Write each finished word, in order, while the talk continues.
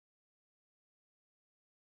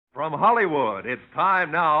From Hollywood, it's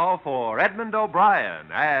time now for Edmund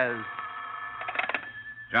O'Brien as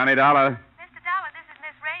Johnny Dollar. Mr. Dollar, this is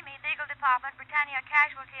Miss Ramey, Legal Department, Britannia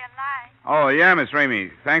Casualty and Life. Oh, yeah, Miss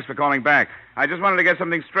Ramey. Thanks for calling back. I just wanted to get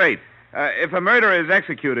something straight. If a murderer is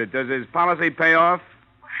executed, does his policy pay off?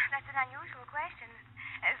 Well, that's an unusual question.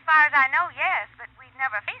 As far as I know, yes, but we've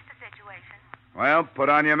never faced a situation. Well, put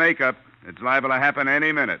on your makeup. It's liable to happen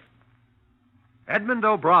any minute. Edmund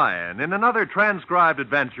O'Brien in another transcribed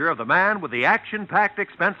adventure of the man with the action-packed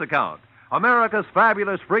expense account, America's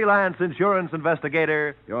fabulous freelance insurance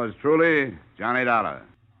investigator. Yours truly, Johnny Dollar.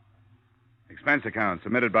 Expense account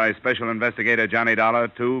submitted by Special Investigator Johnny Dollar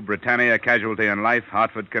to Britannia Casualty and Life,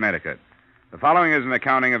 Hartford, Connecticut. The following is an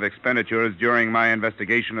accounting of expenditures during my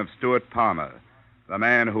investigation of Stuart Palmer, the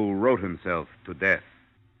man who wrote himself to death.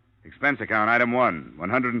 Expense account, item 1,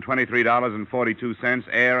 $123.42,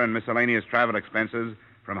 air and miscellaneous travel expenses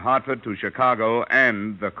from Hartford to Chicago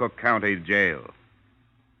and the Cook County Jail.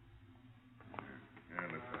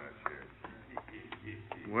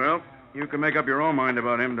 Well, you can make up your own mind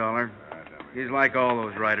about him, Dollar. He's like all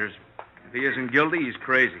those writers. If he isn't guilty, he's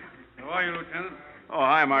crazy. How are you, Lieutenant? Oh,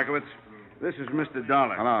 hi, Markowitz. This is Mr.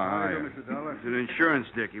 Dollar. Hello, how are you? Mr. Dollar? He's an insurance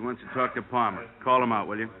dick. He wants to talk to Palmer. Call him out,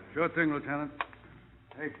 will you? Sure thing, Lieutenant.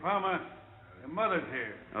 Hey, Palmer, your mother's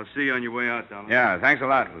here. I'll see you on your way out, Dollar. Yeah, thanks a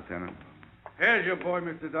lot, Lieutenant. Here's your boy,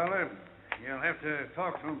 Mr. Dollar. You'll have to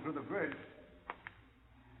talk to him through the bridge.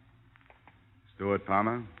 Stuart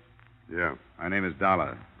Palmer? Yeah. My name is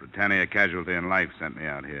Dollar. Britannia Casualty and Life sent me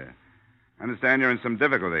out here. I understand you're in some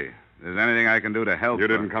difficulty. If there's anything I can do to help... You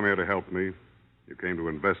didn't come here to help me. You came to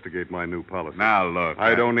investigate my new policy. Now, look...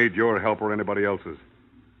 I don't need your help or anybody else's.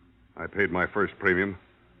 I paid my first premium.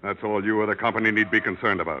 That's all you or the company need be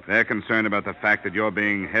concerned about. They're concerned about the fact that you're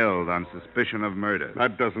being held on suspicion of murder.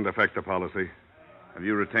 That doesn't affect the policy. Have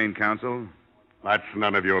you retained counsel? That's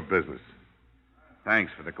none of your business.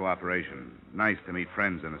 Thanks for the cooperation. Nice to meet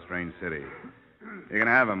friends in a strange city. You can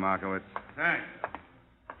have him, Markowitz. Thanks.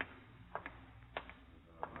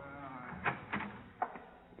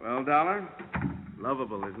 Well, Dollar?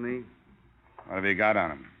 Lovable, isn't he? What have you got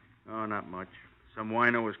on him? Oh, not much. Some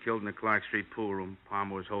wino was killed in the Clark Street pool room.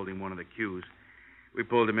 Palmer was holding one of the cues. We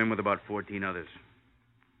pulled him in with about 14 others.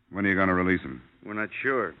 When are you going to release him? We're not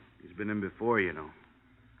sure. He's been in before, you know.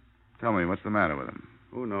 Tell me, what's the matter with him?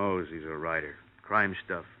 Who knows? He's a writer. Crime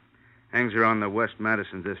stuff. Hangs around the West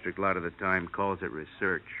Madison district a lot of the time. Calls it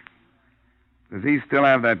research. Does he still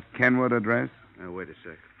have that Kenwood address? Wait a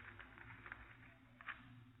sec.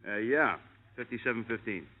 Yeah.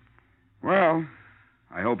 5715. Well,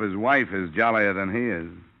 I hope his wife is jollier than he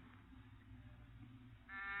is.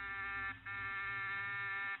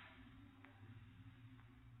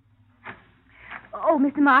 Oh,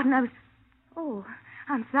 Mr. Martin, Oh,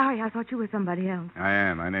 I'm sorry. I thought you were somebody else. I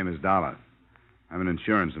am. My name is Dollar. I'm an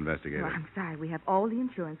insurance investigator. Well, I'm sorry. We have all the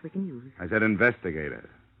insurance we can use. I said investigator.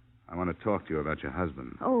 I want to talk to you about your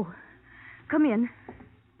husband. Oh, come in.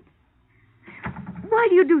 Why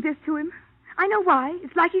do you do this to him? I know why.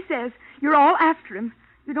 It's like he says. You're all after him.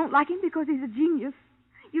 You don't like him because he's a genius.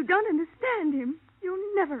 You don't understand him. You'll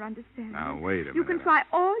never understand Now, him. wait a minute. You can try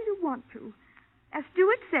all you want to. As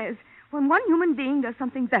Stuart says, when one human being does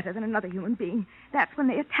something better than another human being, that's when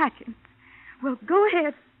they attack him. Well, go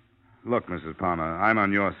ahead. Look, Mrs. Palmer, I'm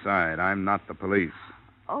on your side. I'm not the police.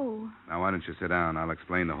 Oh. Now, why don't you sit down? I'll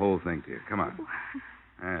explain the whole thing to you. Come on.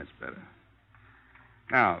 That's better.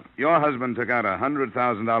 Now, your husband took out a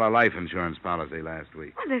 $100,000 life insurance policy last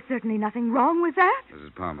week. Well, there's certainly nothing wrong with that.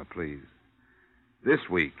 Mrs. Palmer, please. This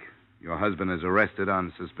week, your husband is arrested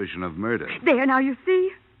on suspicion of murder. There, now, you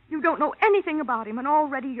see? You don't know anything about him, and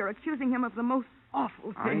already you're accusing him of the most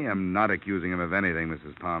awful I thing. am not accusing him of anything,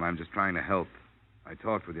 Mrs. Palmer. I'm just trying to help. I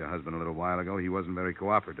talked with your husband a little while ago. He wasn't very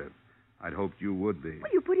cooperative. I'd hoped you would be.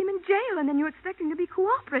 Well, you put him in jail, and then you expect him to be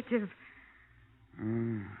cooperative.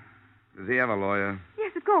 Does he have a lawyer?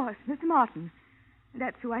 Yes, of course, Mr. Martin.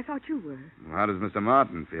 That's who I thought you were. Well, how does Mr.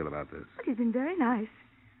 Martin feel about this? But he's been very nice.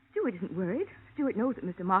 Stuart isn't worried. Stuart knows that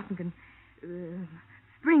Mr. Martin can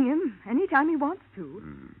spring him any time he wants to.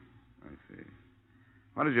 I see.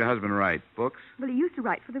 What does your husband write? Books? Well, he used to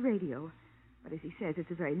write for the radio. But as he says,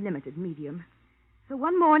 it's a very limited medium. So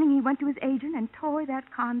one morning he went to his agent and tore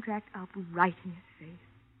that contract up right in his face.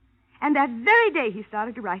 And that very day he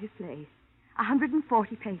started to write his play.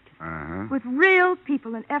 140 pages. Uh-huh. With real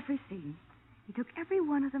people in every scene. He took every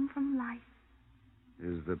one of them from life.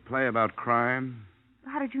 Is the play about crime?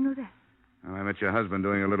 How did you know that? Well, I met your husband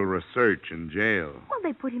doing a little research in jail. Well,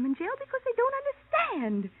 they put him in jail because they don't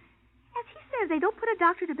understand. As he says, they don't put a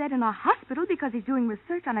doctor to bed in a hospital because he's doing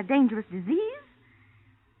research on a dangerous disease.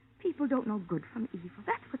 People people don't know good from evil.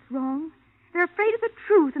 That's what's wrong. They're afraid of the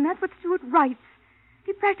truth, and that's what Stuart writes.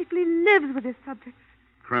 He practically lives with his subjects.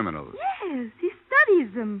 Criminals. Yes, he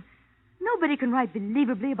studies them. Nobody can write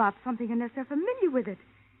believably about something unless they're familiar with it.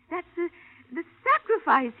 That's the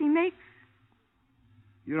sacrifice he makes.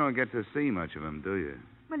 You don't get to see much of him, do you?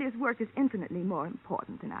 Well, his work is infinitely more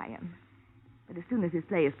important than I am. But as soon as his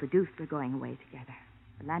play is produced, we're going away together.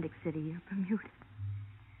 Atlantic City or Bermuda.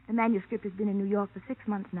 The manuscript has been in New York for 6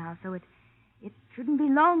 months now, so it shouldn't be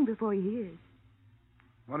long before he hears.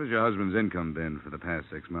 What has your husband's income been for the past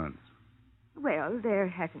 6 months? Well, there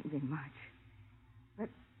hasn't been much. But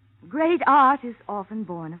great art is often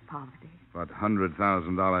born of poverty. But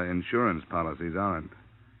 $100,000 insurance policies aren't.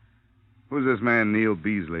 Who's this man, Neil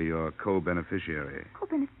Beasley, your co-beneficiary?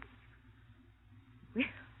 Co-beneficiary? Well,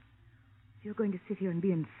 if you're going to sit here and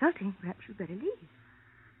be insulting, perhaps you'd better leave.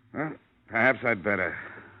 Well, perhaps I'd better.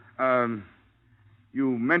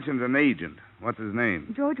 You mentioned an agent. What's his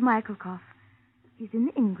name? George Michaelkoff. He's in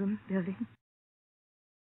the Ingram building.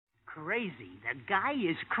 Crazy. The guy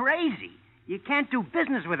is crazy. You can't do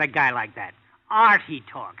business with a guy like that. Art, he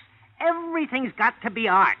talks. Everything's got to be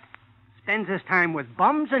art. Spends his time with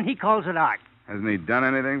bums, and he calls it art. Hasn't he done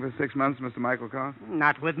anything for 6 months, Mr. Michaelkoff?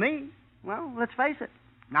 Not with me. Well, let's face it.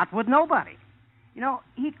 Not with nobody. You know,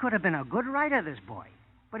 he could have been a good writer, this boy.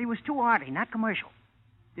 But he was too arty, not commercial.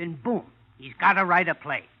 Then, boom, he's got to write a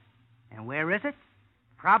play. And where is it?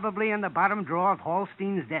 Probably in the bottom drawer of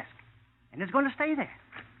Hallstein's desk. And it's going to stay there.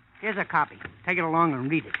 Here's a copy. Take it along and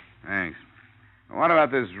read it. Thanks. What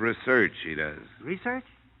about this research he does? Research?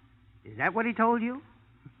 Is that what he told you?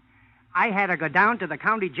 I had to go down to the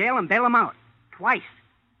county jail and bail him out. Twice.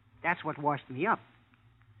 That's what washed me up.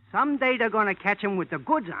 Someday they're going to catch him with the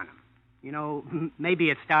goods on him. You know, maybe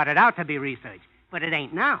it started out to be research, but it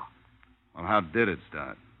ain't now. Well, how did it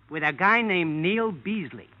start? With a guy named Neil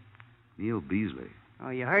Beasley. Neil Beasley? Oh,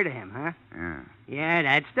 you heard of him, huh? Yeah. Yeah,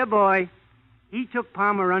 that's the boy. He took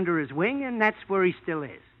Palmer under his wing, and that's where he still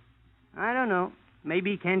is. I don't know.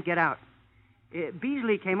 Maybe he can't get out.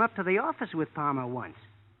 Beasley came up to the office with Palmer once.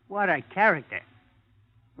 What a character.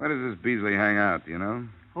 Where does this Beasley hang out, do you know?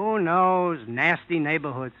 Who knows? Nasty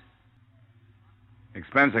neighborhoods.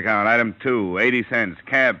 Expense account, item 2, 80 cents,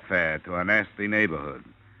 cab fare to a nasty neighborhood.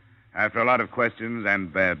 After a lot of questions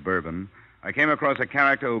and bad bourbon, I came across a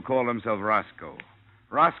character who called himself Roscoe.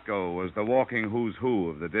 Roscoe was the walking who's who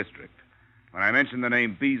of the district. When I mentioned the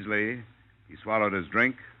name Beasley, he swallowed his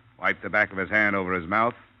drink, wiped the back of his hand over his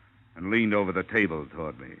mouth, and leaned over the table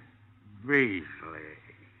toward me. Beasley.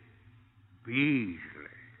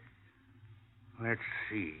 Let's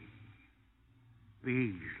see.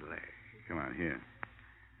 Beasley. Come on, here.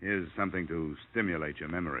 Here's something to stimulate your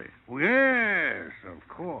memory. Well, yes, of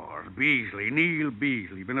course. Beasley, Neil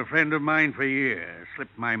Beasley. Been a friend of mine for years.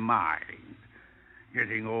 Slipped my mind.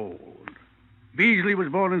 Getting old. Beasley was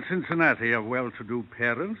born in Cincinnati of well-to-do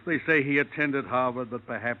parents. They say he attended Harvard, but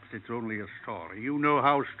perhaps it's only a story. You know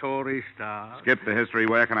how stories start. Skip the history.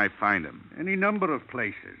 Where can I find him? Any number of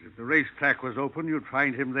places. If the racetrack was open, you'd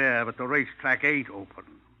find him there, but the racetrack ain't open.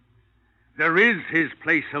 There is his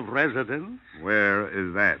place of residence. Where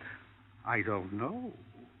is that? I don't know,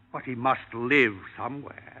 but he must live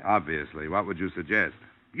somewhere. Obviously. What would you suggest?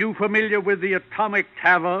 You familiar with the Atomic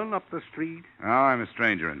Tavern up the street? Oh, I'm a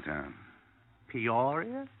stranger in town.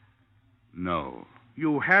 Peoria? No.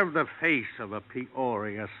 You have the face of a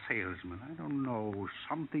Peoria salesman. I don't know,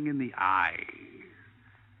 something in the eyes.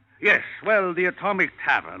 Yes, well, the Atomic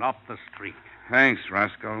Tavern up the street. Thanks,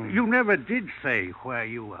 Roscoe. You never did say where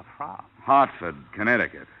you were from. Hartford,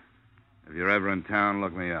 Connecticut. If you're ever in town,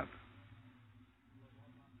 look me up.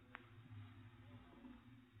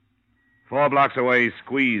 4 blocks away,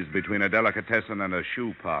 squeezed between a delicatessen and a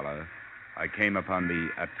shoe parlor, I came upon the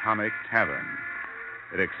Atomic Tavern.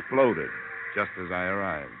 It exploded just as I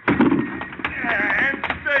arrived. And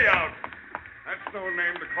stay out. That's no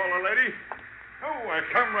name to call a lady. Oh,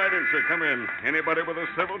 come right in, sir. Come in. Anybody with a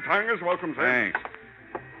civil tongue is welcome, sir. Thanks.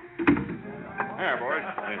 Here, boys.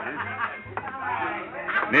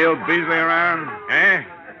 Neil Beasley around? Eh?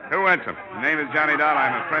 Who wants him? His name is Johnny Dollar.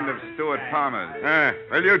 I'm a friend of Stuart Palmer's.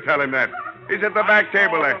 Well, you tell him that. He's at the back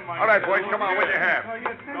table there. All right, boys, come on. What do you have?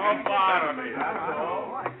 Don't bother me. That's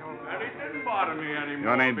all. And he didn't bother me anymore.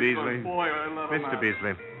 Your name, Beasley? Mr.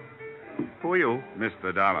 Beasley. Who are you?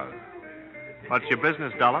 Mr. Dollar. What's your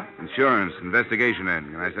business, Dollar? Insurance, investigation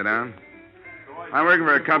end. Can I sit down? I'm working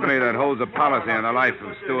for a company that holds a policy on the life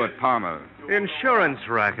of Stuart Palmer. Insurance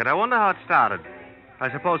racket. I wonder how it started.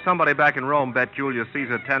 I suppose somebody back in Rome bet Julius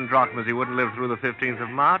Caesar 10 drachmas he wouldn't live through the 15th of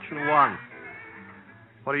March and won.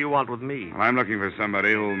 What do you want with me? Well, I'm looking for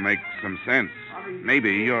somebody who'll make some sense.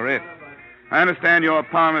 Maybe you're it. I understand you're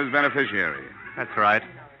Palmer's beneficiary. That's right.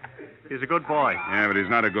 He's a good boy. Yeah, but he's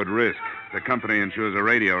not a good risk. The company insures a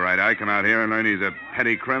radio right. I come out here and learn he's a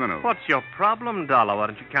petty criminal. What's your problem, Dollar? Why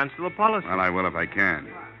don't you cancel the policy? Well, I will if I can.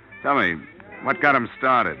 Tell me, what got him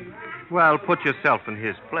started? Well, put yourself in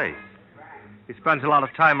his place. He spends a lot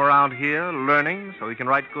of time around here learning so he can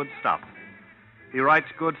write good stuff. He writes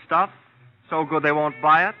good stuff, so good they won't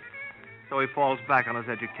buy it, so he falls back on his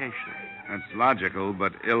education. That's logical,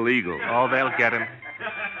 but illegal. Oh, they'll get him.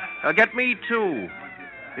 They'll get me, too.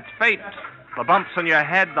 It's fate. The bumps on your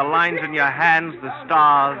head, the lines in your hands, the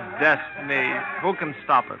stars, destiny. Who can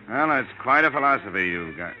stop it? Well, that's quite a philosophy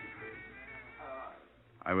you've got.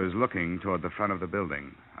 I was looking toward the front of the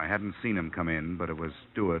building. I hadn't seen him come in, but it was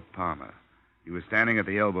Stuart Palmer. He was standing at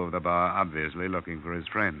the elbow of the bar, obviously looking for his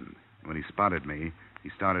friend. When he spotted me, he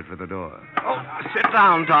started for the door. Oh, sit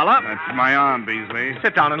down, Dollar. That's my arm, Beasley.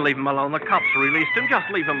 Sit down and leave him alone. The cops released him.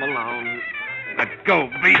 Just leave him alone. Let go,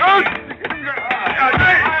 Beasley.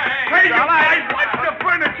 Hey, you guys, watch the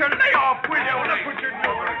furniture. Lay off, will you? That's what you're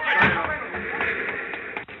doing.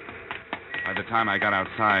 By the time I got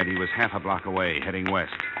outside, he was half a block away, heading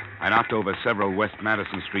west. I knocked over several West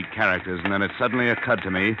Madison Street characters, and then it suddenly occurred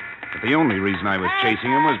to me that the only reason I was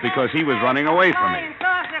chasing him was because he was running away from me.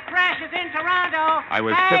 I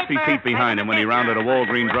was 50 feet behind him when he rounded a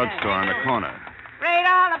Walgreens drugstore on the corner.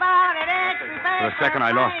 For a second,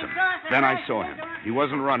 I lost him. Then I saw him. He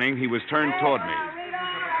wasn't running. He was turned toward me.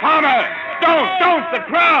 Palmer! Don't! The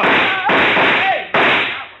crowd!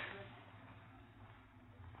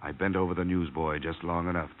 I bent over the newsboy just long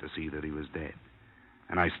enough to see that he was dead.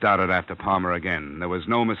 And I started after Palmer again. There was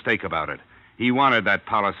no mistake about it. He wanted that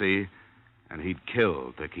policy, and he'd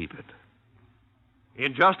kill to keep it.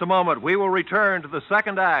 In just a moment, we will return to the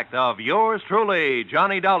second act of Yours Truly,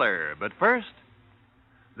 Johnny Dollar. But first,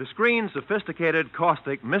 the screen's sophisticated,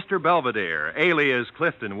 caustic Mr. Belvedere, alias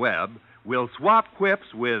Clifton Webb, will swap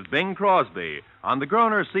quips with Bing Crosby on the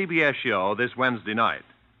Groner CBS show this Wednesday night.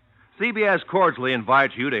 CBS cordially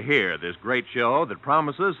invites you to hear this great show that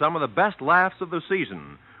promises some of the best laughs of the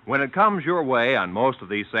season when it comes your way on most of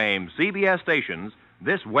these same CBS stations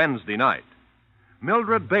this Wednesday night.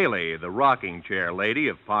 Mildred Bailey, the rocking chair lady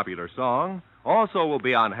of popular song, also will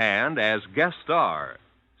be on hand as guest star.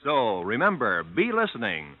 So remember, be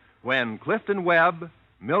listening when Clifton Webb,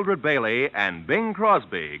 Mildred Bailey, and Bing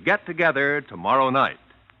Crosby get together tomorrow night.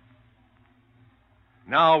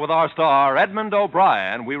 Now, with our star, Edmund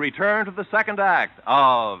O'Brien, we return to the second act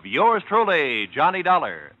of Yours Truly, Johnny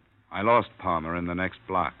Dollar. I lost Palmer in the next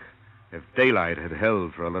block. If daylight had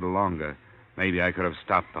held for a little longer, maybe I could have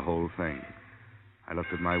stopped the whole thing. I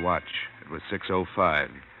looked at my watch. It was 6:05.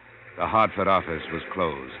 The Hartford office was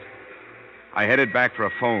closed. I headed back for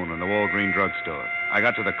a phone in the Walgreens drugstore. I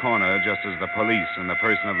got to the corner just as the police and the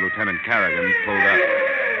person of Lieutenant Carrigan pulled up.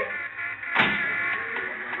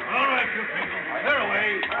 All right, you people. They're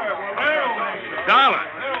away. Dollar!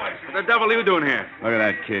 What the devil are you doing here? Look at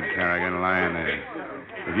that kid, Carrigan, lying there.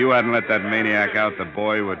 If you hadn't let that maniac out, the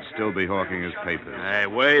boy would still be hawking his papers. Hey,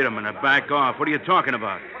 wait a minute. Back off. What are you talking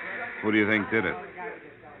about? Who do you think did it?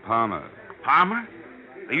 Palmer. Palmer?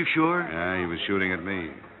 Are you sure? Yeah, he was shooting at me.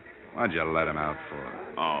 What'd you let him out for?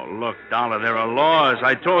 Oh, look, Dollar, there are laws.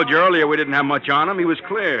 I told you earlier we didn't have much on him. He was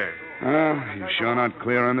clear. Well, you're sure not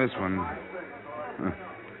clear on this one.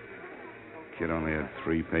 Kid only had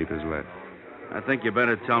 3 papers left. I think you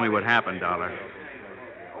better tell me what happened, Dollar.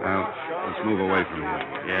 Well, let's move away from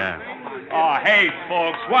here. Yeah. Oh, hey,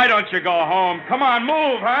 folks, why don't you go home? Come on,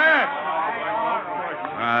 move, huh?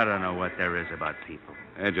 I don't know what there is about people.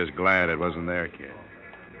 They're just glad it wasn't their kid.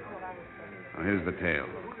 Well, here's the tale.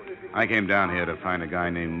 I came down here to find a guy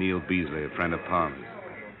named Neil Beasley, a friend of Palmer's.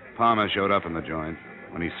 Palmer showed up in the joint.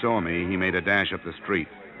 When he saw me, he made a dash up the street.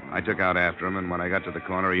 I took out after him, and when I got to the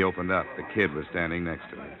corner, he opened up. The kid was standing next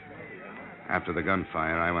to me. After the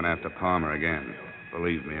gunfire, I went after Palmer again.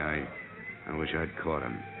 Believe me, I wish I'd caught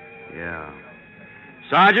him. Yeah.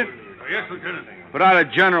 Sergeant? Yes, Lieutenant. Put out a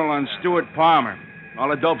general on Stuart Palmer. All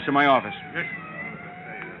the dope's in my office. Yes.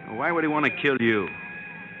 Why would he want to kill you?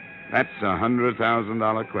 That's a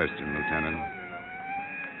 $100,000 question, Lieutenant.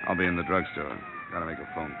 I'll be in the drugstore. Gotta make a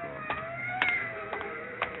phone call.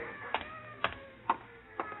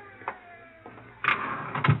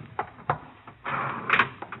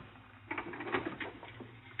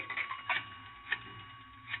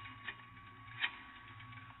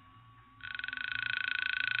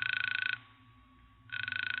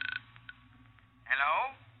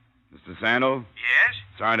 Hello? Mr. Sandel? Yes?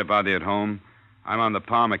 Sorry to bother you at home. I'm on the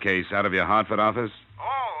Palmer case out of your Hartford office.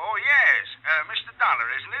 Oh, yes. Mr. Dollar,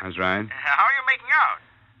 That's right. How are you making out?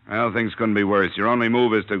 Well, things couldn't be worse. Your only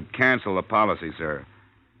move is to cancel the policy, sir.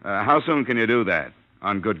 How soon can you do that?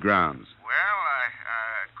 On good grounds. Well,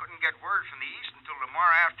 I couldn't get word from the East until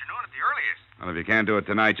tomorrow afternoon at the earliest. Well, if you can't do it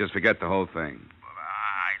tonight, just forget the whole thing. Well,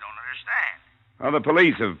 I don't understand. Well, the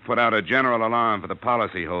police have put out a general alarm for the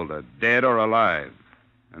policyholder, dead or alive.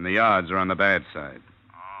 And the odds are on the bad side.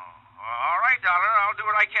 Oh, all right, Dollar. I'll do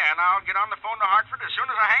what I can. I'll get on the phone to Hartford as soon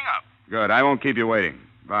as I hang up. Good. I won't keep you waiting.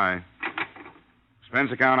 Bye.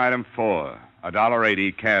 Expense account item 4,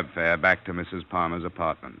 $1.80 cab fare back to Mrs. Palmer's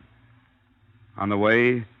apartment. On the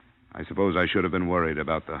way, I suppose I should have been worried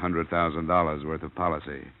about the $100,000 worth of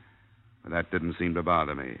policy, but that didn't seem to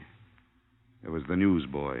bother me. There was the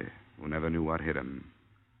newsboy who never knew what hit him,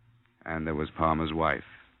 and there was Palmer's wife.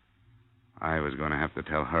 I was going to have to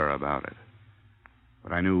tell her about it.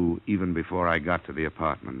 But I knew even before I got to the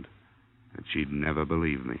apartment that she'd never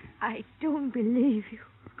believe me. I don't believe you.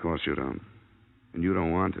 Of course you don't. And you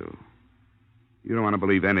don't want to. You don't want to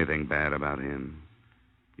believe anything bad about him.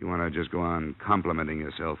 You want to just go on complimenting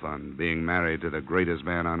yourself on being married to the greatest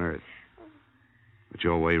man on earth. But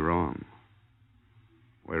you're way wrong.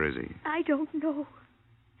 Where is he? I don't know.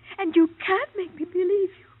 And you can't make me believe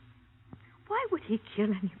you. Why would he kill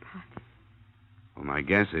anybody? Well, my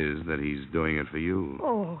guess is that he's doing it for you.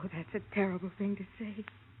 Oh, that's a terrible thing to say.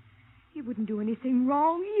 He wouldn't do anything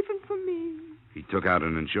wrong, even for me. He took out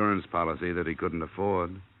an insurance policy that he couldn't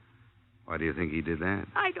afford. Why do you think he did that?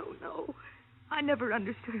 I don't know. I never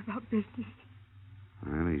understood about business.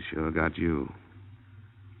 Well, he sure got you.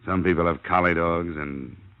 Some people have collie dogs,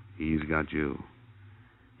 and he's got you.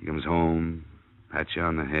 He comes home, pats you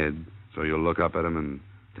on the head, so you'll look up at him and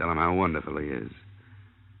tell him how wonderful he is.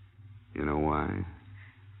 You know why?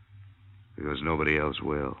 Because nobody else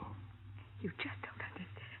will. You just don't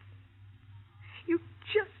understand. You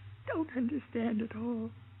just don't understand at all.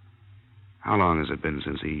 How long has it been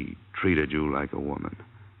since he treated you like a woman?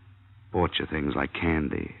 Bought you things like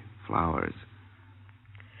candy, flowers.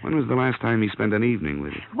 When was the last time he spent an evening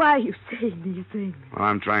with you? Why are you saying these things? Well,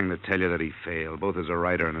 I'm trying to tell you that he failed, both as a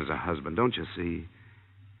writer and as a husband. Don't you see?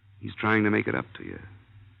 He's trying to make it up to you.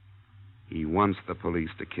 He wants the police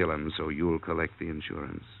to kill him so you'll collect the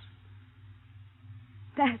insurance.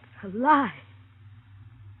 That's a lie.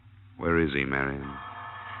 Where is he, Marion?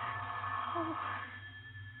 Oh.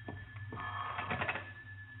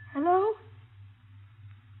 Hello?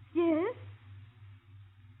 Yes?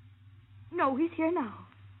 No, he's here now.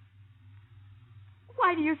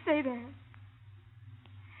 Why do you say that?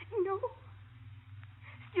 No.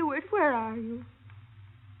 Stuart, where are you?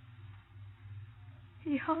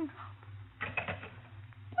 He hung up.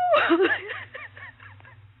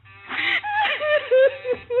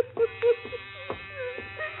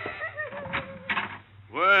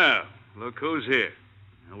 Well, look who's here.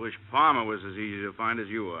 I wish Palmer was as easy to find as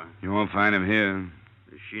you are. You won't find him here.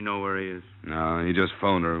 Does she know where he is? No, he just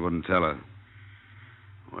phoned her. Wouldn't tell her.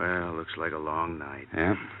 Well, looks like a long night.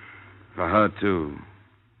 Yeah? For her, too.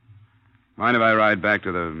 Mind if I ride back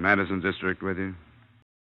to the Madison district with you?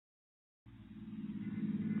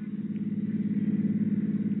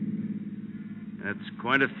 That's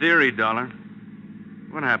quite a theory, Dollar.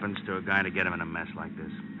 What happens to a guy to get him in a mess like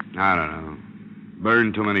this? I don't know.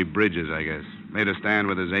 Burned too many bridges, I guess. Made a stand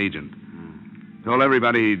with his agent. Told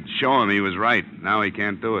everybody he'd show him he was right. Now he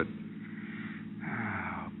can't do it.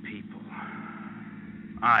 Oh, people.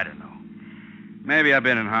 I don't know. Maybe I've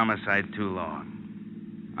been in homicide too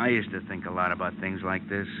long. I used to think a lot about things like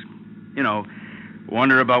this. You know,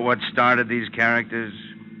 wonder about what started these characters,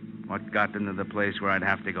 what got them to the place where I'd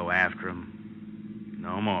have to go after them.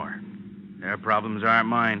 No more. Their problems aren't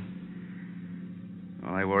mine.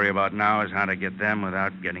 All I worry about now is how to get them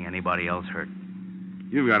without getting anybody else hurt.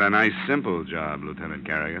 You've got a nice, simple job, Lieutenant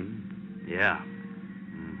Carrigan. Yeah.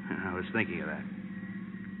 I was thinking of that.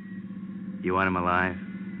 You want him alive?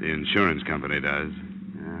 The insurance company does.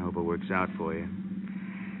 I hope it works out for you.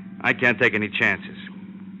 I can't take any chances.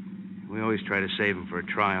 We always try to save him for a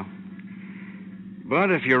trial. But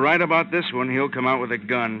if you're right about this one, he'll come out with a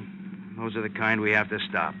gun. Those are the kind we have to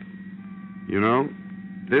stop. You know,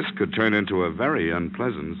 this could turn into a very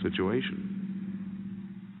unpleasant situation.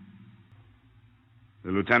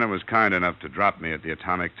 The lieutenant was kind enough to drop me at the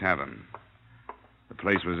Atomic Tavern. The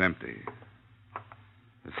place was empty.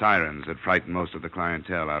 The sirens had frightened most of the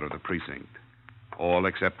clientele out of the precinct. All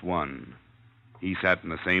except one. He sat in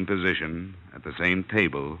the same position, at the same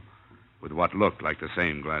table, with what looked like the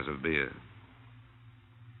same glass of beer.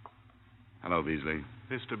 Hello, Beasley.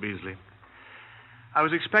 Mr. Beasley. I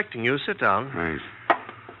was expecting you. Sit down. Thanks.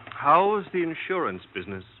 How's the insurance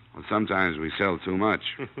business? Well, sometimes we sell too much.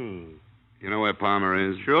 You know where Palmer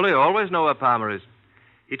is? Surely, always know where Palmer is.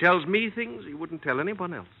 He tells me things he wouldn't tell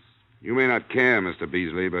anyone else. You may not care, Mr.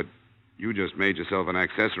 Beasley, but you just made yourself an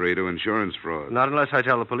accessory to insurance fraud. Not unless I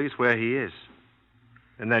tell the police where he is.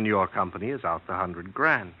 And then your company is out the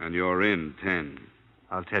 $100,000. And you're in 10.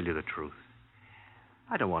 I'll tell you the truth.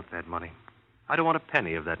 I don't want that money. I don't want a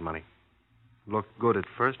penny of that money. Looked good at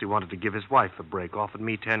first. He wanted to give his wife a break, offered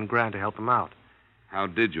me $10,000 to help him out. How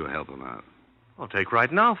did you help him out? Well, take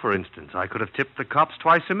right now, for instance. I could have tipped the cops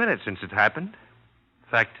twice a minute since it happened. In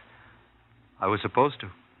fact, I was supposed to.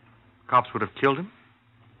 Cops would have killed him.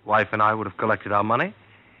 Wife and I would have collected our money.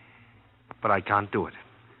 But I can't do it.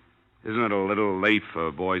 Isn't it a little late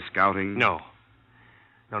for Boy Scouting? No.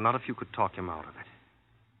 No, not if you could talk him out of it.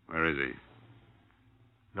 Where is he?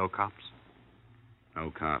 No cops. No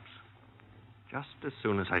cops. Just as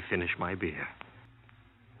soon as I finish my beer.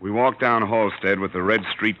 We walked down Halstead with the red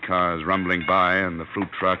streetcars rumbling by and the fruit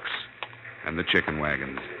trucks and the chicken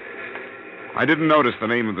wagons. I didn't notice the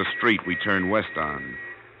name of the street we turned west on,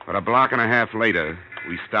 but a block and a half later,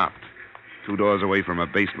 we stopped, 2 doors away from a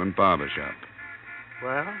basement barber shop.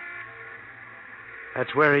 Well,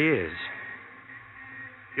 that's where he is.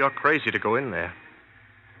 You're crazy to go in there.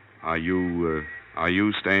 Are you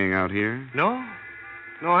staying out here? No.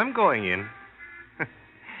 No, I'm going in.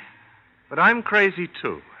 But I'm crazy,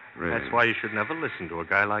 too. Really? That's why you should never listen to a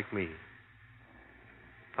guy like me.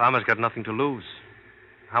 Palmer's got nothing to lose.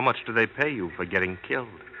 How much do they pay you for getting killed?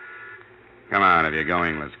 Come on, if you're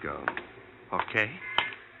going, let's go. Okay.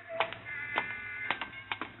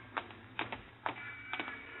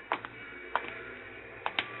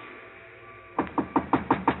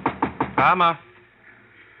 Palmer.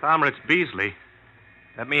 Palmer, it's Beasley.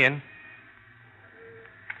 Let me in.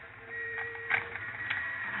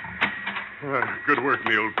 Good work,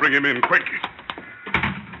 Neil. Bring him in quick.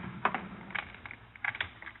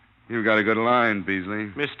 You've got a good line, Beasley.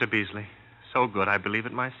 Mr. Beasley. So good, I believe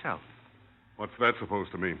it myself. What's that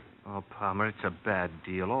supposed to mean? Oh, Palmer, it's a bad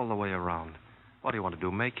deal all the way around. What do you want to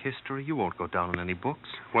do, make history? You won't go down in any books.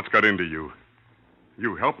 What's got into you?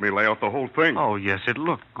 You helped me lay out the whole thing. Oh, yes, it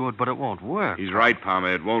looked good, but it won't work. He's right,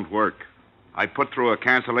 Palmer. It won't work. I put through a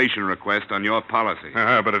cancellation request on your policy.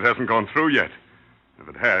 But it hasn't gone through yet. If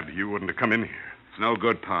it had, you wouldn't have come in here. It's no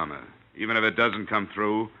good, Palmer. Even if it doesn't come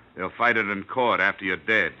through, they'll fight it in court after you're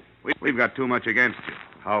dead. We've got too much against you.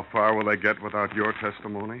 How far will they get without your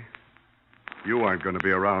testimony? You aren't going to be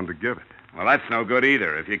around to give it. Well, that's no good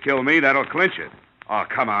either. If you kill me, that'll clinch it. Oh,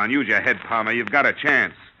 come on. Use your head, Palmer. You've got a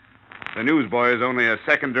chance. The newsboy is only a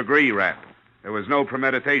second-degree rap. There was no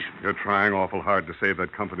premeditation. You're trying awful hard to save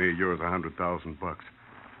that company of yours $100,000.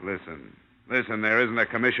 Listen, there isn't a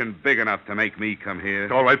commission big enough to make me come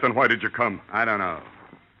here. All right, then why did you come? I don't know.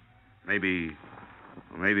 Maybe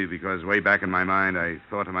because way back in my mind I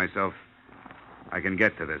thought to myself, I can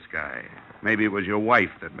get to this guy. Maybe it was your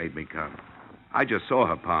wife that made me come. I just saw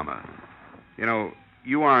her, Palmer. You know,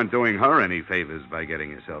 you aren't doing her any favors by getting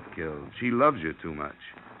yourself killed. She loves you too much.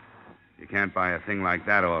 You can't buy a thing like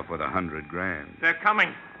that off with $100,000. They're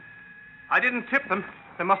coming. I didn't tip them.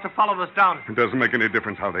 They must have followed us down. It doesn't make any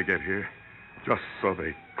difference how they get here. Just so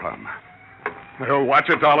they come. Well, watch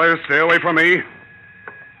it, Dollar. Stay away from me.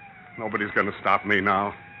 Nobody's going to stop me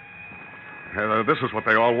now. This is what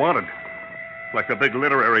they all wanted. Like the big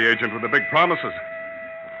literary agent with the big promises.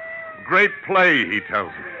 Great play, he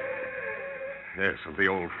tells me. Yes, and the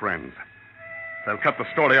old friends. They'll cut the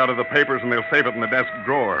story out of the papers and they'll save it in the desk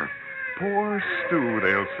drawer. Poor Stu,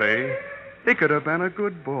 they'll say. He could have been a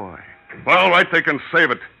good boy. Well, all right, they can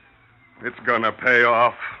save it. It's gonna pay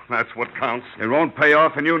off. That's what counts. It won't pay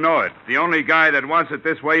off, and you know it. The only guy that wants it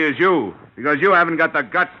this way is you, because you haven't got the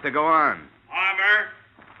guts to go on. Palmer,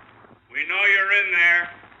 we know you're in there.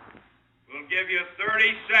 We'll give you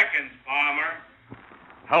 30 seconds, Palmer.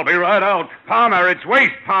 I'll be right out. Palmer, it's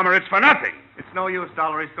waste, Palmer. It's for nothing. It's no use,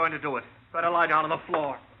 Dollar. He's going to do it. Better lie down on the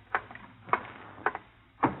floor.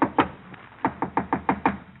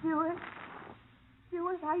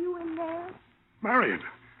 Stuart, are you in there? Marion,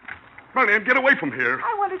 get away from here.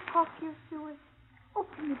 I want to talk to you, Stuart.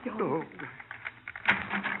 Open the door.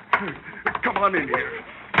 Oh. Come on in here.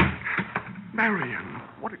 Marion,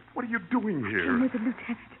 what are you doing here? Come with the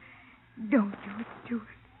lieutenant. Don't do it, Stuart.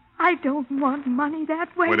 I don't want money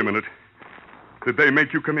that way. Wait a minute. Did they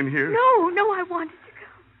make you come in here? No, I wanted to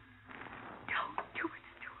come. Don't do it,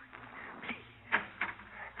 Stuart.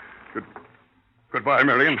 Please. Goodbye,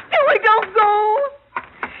 Marion. Stuart, don't go.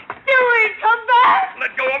 Stuart, come back.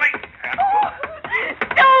 Let go of me.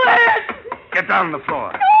 Stuart! Get down on the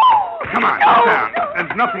floor. No! Come on, No! get down.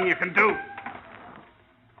 There's nothing you can do.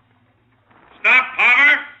 Stop,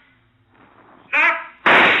 Palmer! Stop!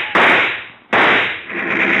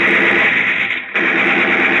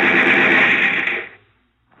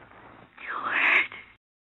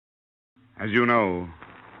 As you know,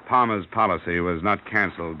 Palmer's policy was not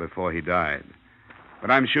canceled before he died. But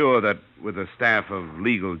I'm sure that with a staff of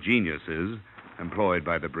legal geniuses employed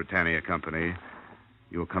by the Britannia Company,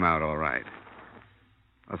 you'll come out all right.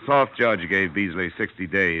 A soft judge gave Beasley 60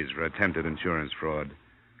 days for attempted insurance fraud,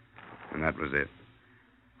 and that was it.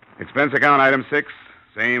 Expense account item 6,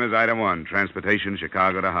 same as item 1, transportation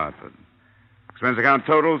Chicago to Hartford. Expense account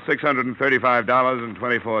total,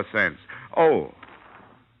 $635.24. Oh,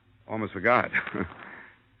 almost forgot.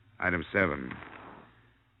 Item 7,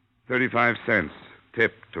 35 cents,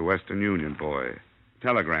 tip to Western Union boy.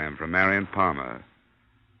 Telegram from Marion Palmer.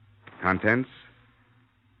 Contents?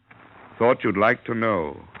 Thought you'd like to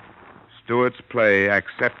know. Stuart's play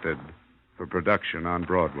accepted for production on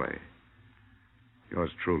Broadway.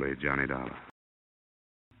 Yours truly, Johnny Dollar.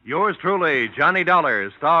 Yours truly, Johnny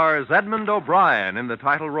Dollar, stars Edmund O'Brien in the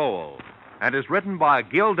title role and is written by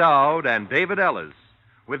Gil Dowd and David Ellis,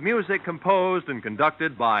 with music composed and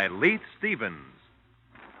conducted by Leith Stevens.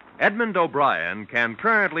 Edmund O'Brien can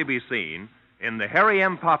currently be seen in the Harry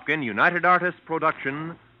M. Popkin United Artists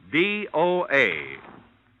production, D.O.A.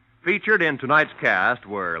 Featured in tonight's cast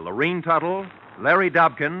were Lorene Tuttle, Larry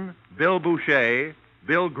Dobkin, Bill Boucher,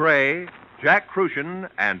 Bill Gray, Jack Crucian,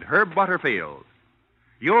 and Herb Butterfield.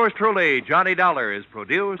 Yours truly, Johnny Dollar, is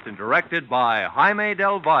produced and directed by Jaime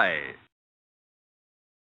Del Valle.